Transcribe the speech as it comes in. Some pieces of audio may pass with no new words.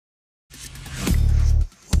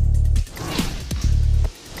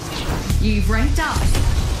You've ranked up.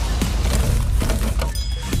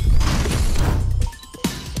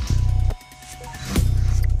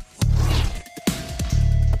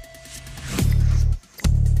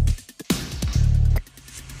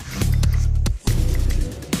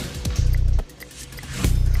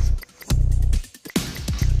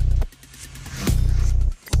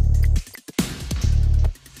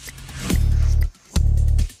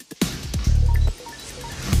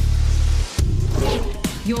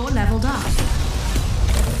 You're leveled up.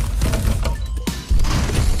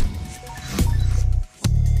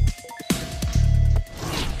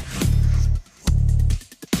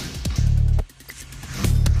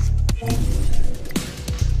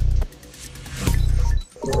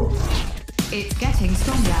 It's getting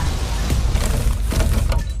stronger.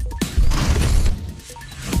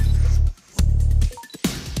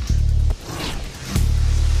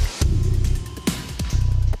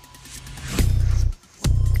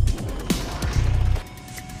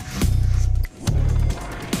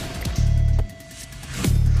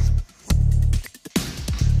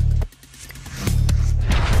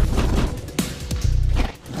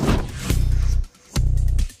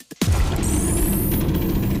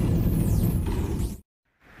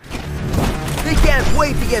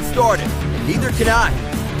 Wait to get started. Neither can I.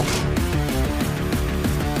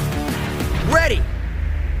 Ready!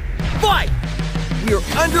 Fight! We are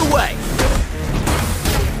underway.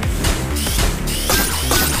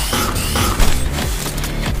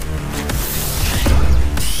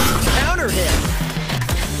 Counter hit.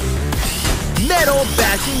 Metal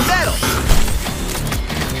bashing metal.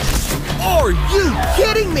 Are you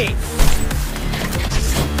kidding me?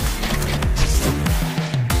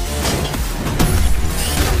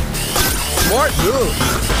 Smart move.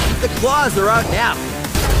 The claws are out now.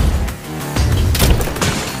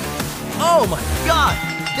 Oh my god!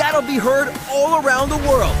 That'll be heard all around the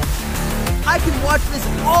world. I can watch this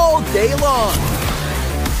all day long.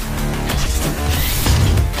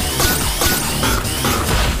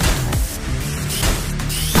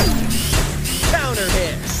 Counter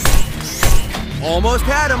hit. Almost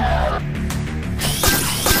had him.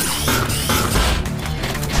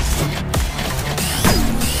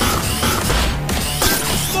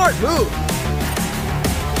 Smart move!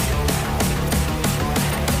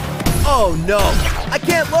 Oh no! I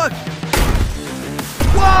can't look!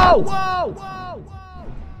 Whoa! Whoa! Whoa! Whoa!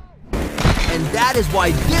 And that is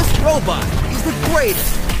why this robot is the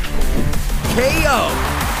greatest! KO!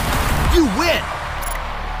 You win!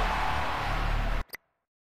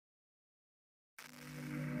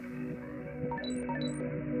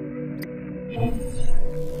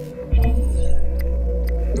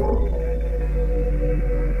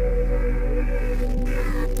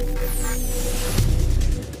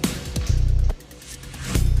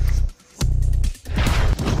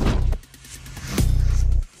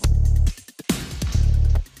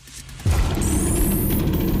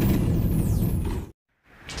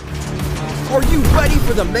 Are you ready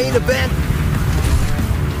for the main event?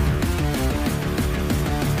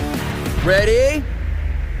 Ready?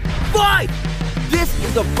 Fight! This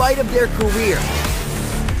is the fight of their career.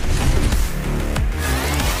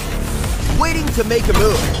 Waiting to make a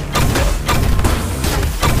move.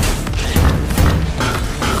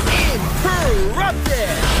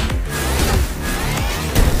 Interrupted!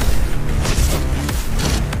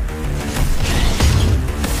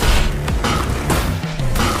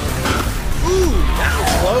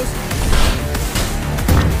 Close.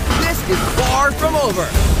 This is far from over.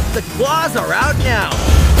 The claws are out now.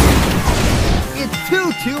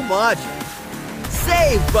 It's too much.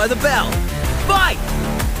 Saved by the bell. Fight!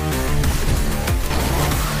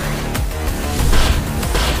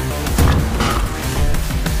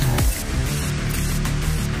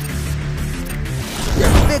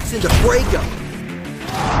 They're fixing to break him.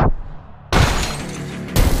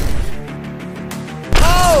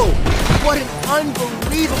 What an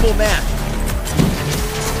unbelievable match!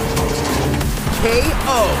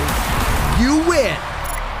 KO! You win!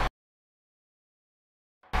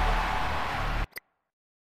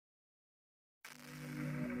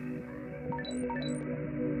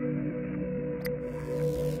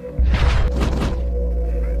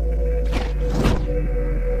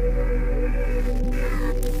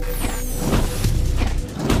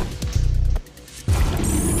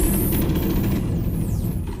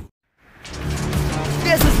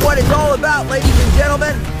 What it's all about, ladies and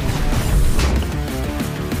gentlemen.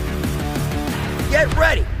 Get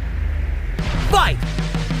ready. Fight!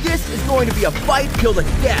 This is going to be a fight till the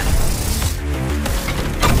death.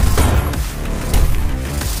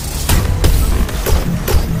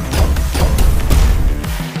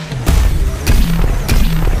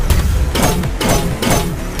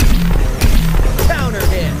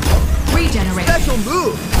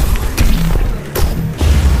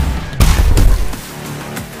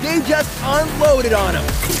 You just unloaded on him.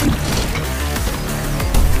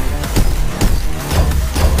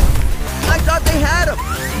 I thought they had him.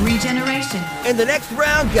 Regeneration. And the next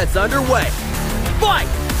round gets underway. Fight!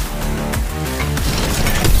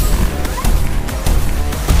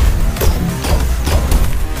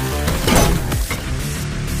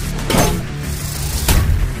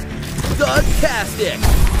 Fantastic!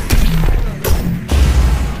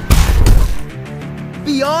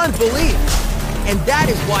 Beyond belief! And that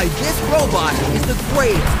is why this robot is the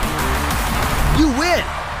greatest. You win!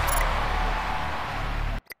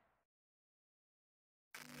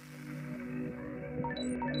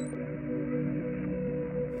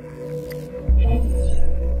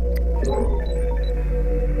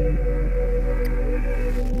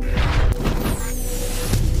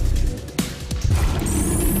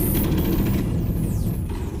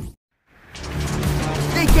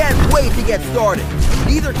 Can't wait to get started.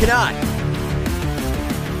 Neither can I.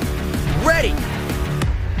 Ready.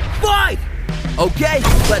 Fight! Okay,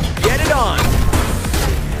 let's get it on.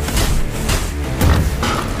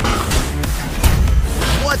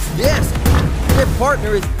 What's this? Their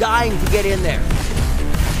partner is dying to get in there.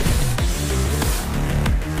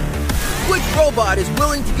 Which robot is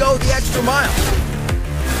willing to go the extra mile?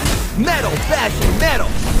 Metal bashing metal.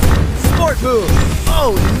 Sport move.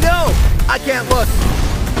 Oh no! I can't look.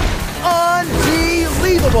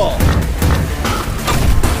 Unbelievable!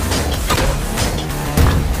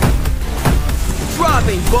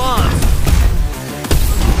 Dropping bombs!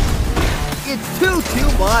 It's too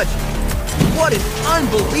much! What an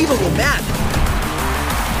unbelievable match!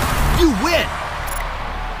 You win!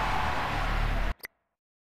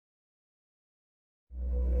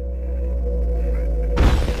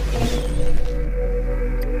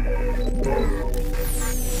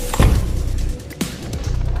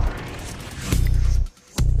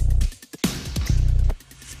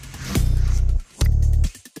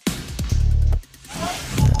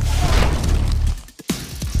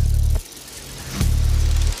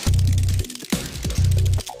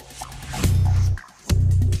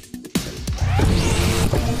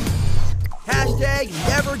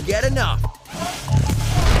 Never get enough.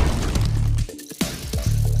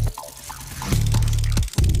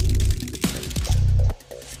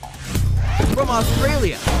 From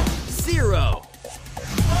Australia, Zero.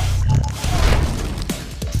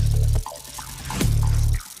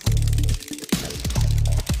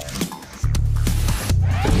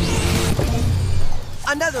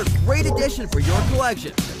 Another great addition for your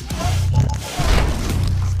collection.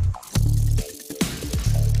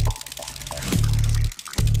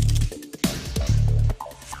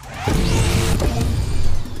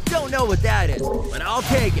 Don't know what that is, but I'll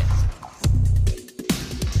take it.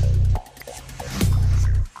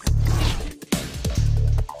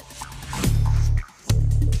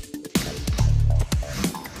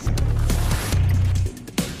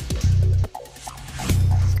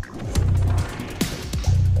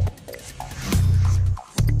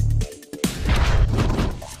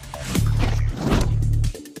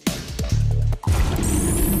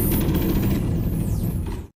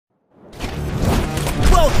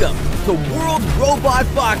 Welcome to World Robot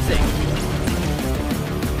Boxing.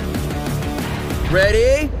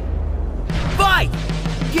 Ready? Fight!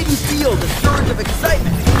 Can you feel the surge of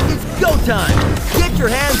excitement? It's go time! Get your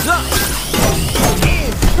hands up!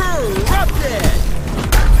 Interrupted!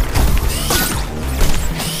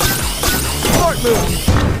 Smart move!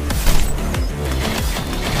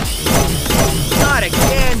 Not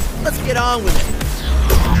again! Let's get on with it!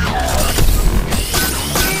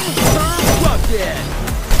 Interrupted!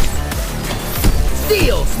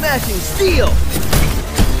 Steel! Smashing steel!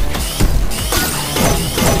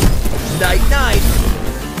 Night night!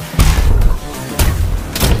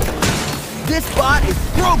 This bot is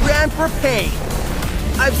programmed for pain!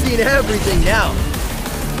 I've seen everything now!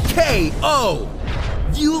 KO!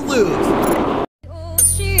 You lose!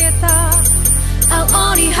 I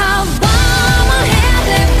only have one more hand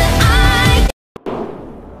left that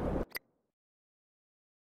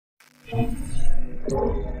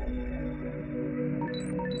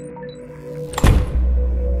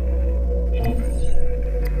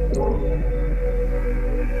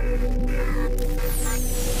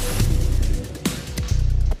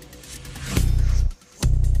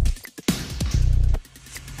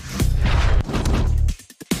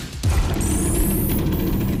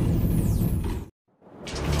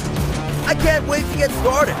I can't wait to get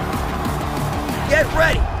started. Get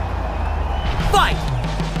ready. Fight!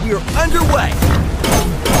 We are underway.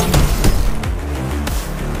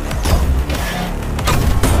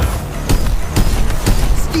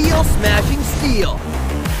 Steel smashing steel.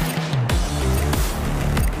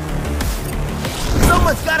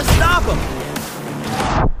 Someone's gotta stop him!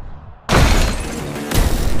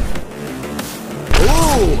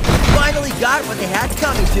 Ooh! Finally got what they had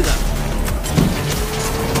coming to them!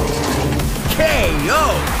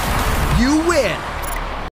 KO! You win!